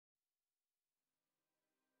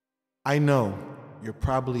I know you're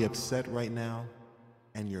probably upset right now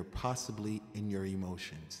and you're possibly in your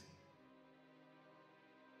emotions.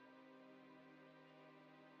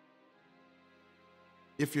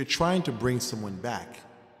 If you're trying to bring someone back,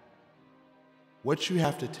 what you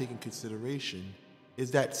have to take in consideration is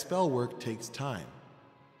that spell work takes time.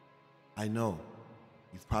 I know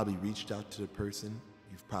you've probably reached out to the person,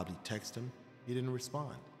 you've probably texted them, he didn't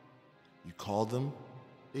respond. You called them,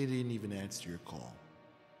 they didn't even answer your call.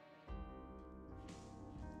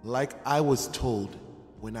 Like I was told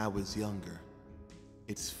when I was younger,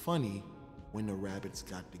 it's funny when the rabbits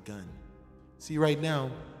got the gun. See, right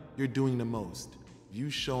now, you're doing the most.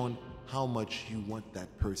 You've shown how much you want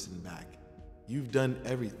that person back. You've done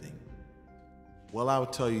everything. Well, I'll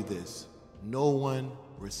tell you this, no one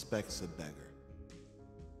respects a beggar.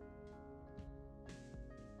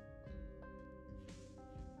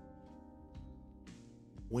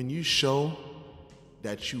 When you show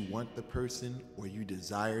that you want the person or you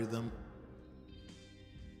desire them,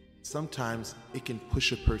 sometimes it can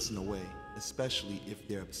push a person away, especially if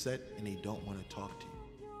they're upset and they don't want to talk to you.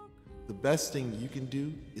 The best thing you can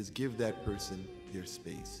do is give that person their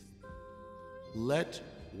space. Let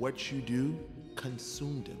what you do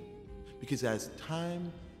consume them. Because as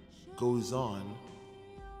time goes on,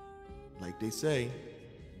 like they say,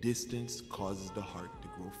 distance causes the heart to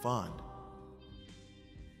grow fond.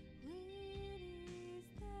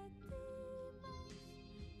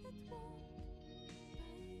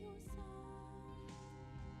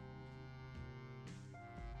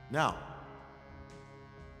 Now,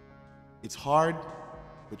 it's hard,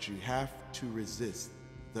 but you have to resist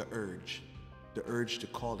the urge to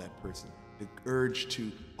call that person, the urge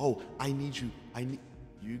to, oh, I need you,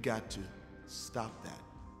 you got to stop that,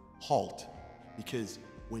 halt, because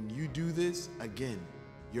when you do this, again,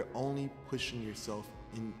 you're only pushing yourself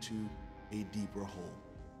into a deeper hole.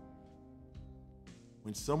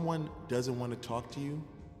 When someone doesn't want to talk to you,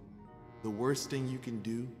 the worst thing you can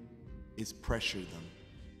do is pressure them.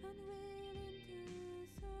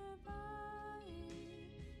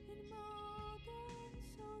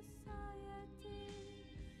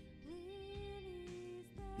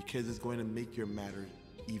 Because it's going to make your matter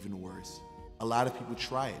even worse. A lot of people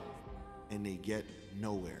try it and they get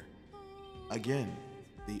nowhere. Again,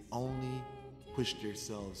 they only push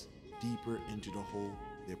themselves deeper into the hole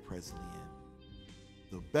they're presently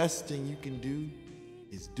in. The best thing you can do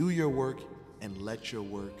is do your work and let your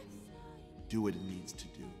work do what it needs to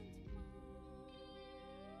do.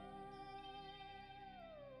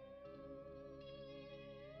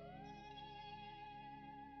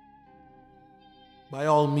 By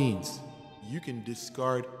all means, you can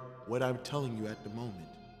discard what I'm telling you at the moment,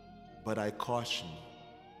 but I caution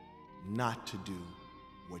you not to do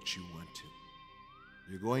what you want to.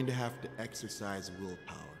 You're going to have to exercise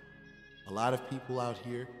willpower. A lot of people out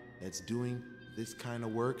here that's doing this kind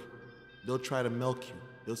of work, they'll try to milk you.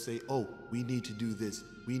 They'll say, oh, we need to do this,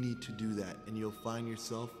 we need to do that, and you'll find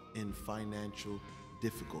yourself in financial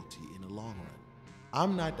difficulty in the long run.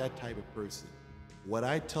 I'm not that type of person. What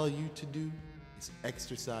I tell you to do is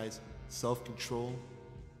exercise self-control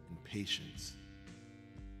and patience.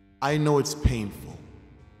 I know it's painful,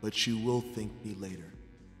 but you will thank me later.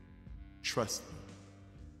 Trust me,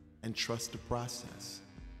 and trust the process.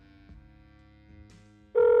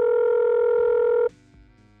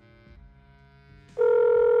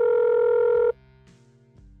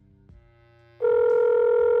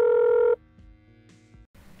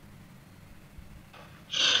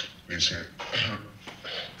 Listen,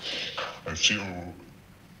 I feel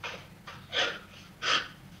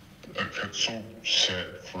I got so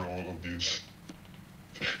sad for all of this.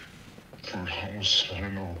 For almost, I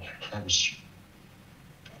don't know, almost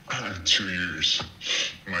 2 years.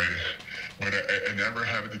 But I never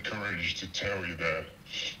had the courage to tell you that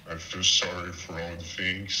I feel sorry for all the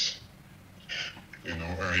things. You know,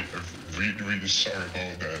 I'm really, really sorry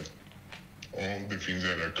about that. All the things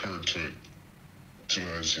that occurred to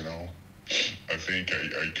us, you know. I think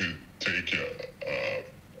I could take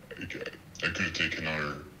I could take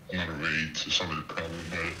another way to solve the problem,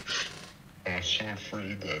 but I was so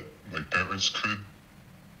afraid that my parents could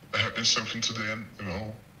happen something to them, you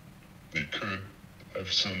know. They could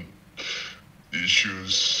have some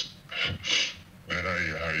issues that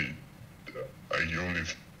I only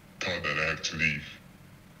thought that I had to leave.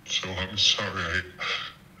 So I'm sorry.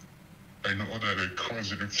 I know that I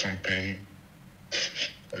caused you some pain.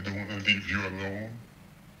 I don't want to leave you alone,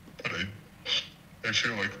 but I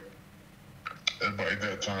feel like by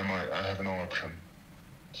that time I have no option.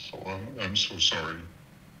 So I'm so sorry.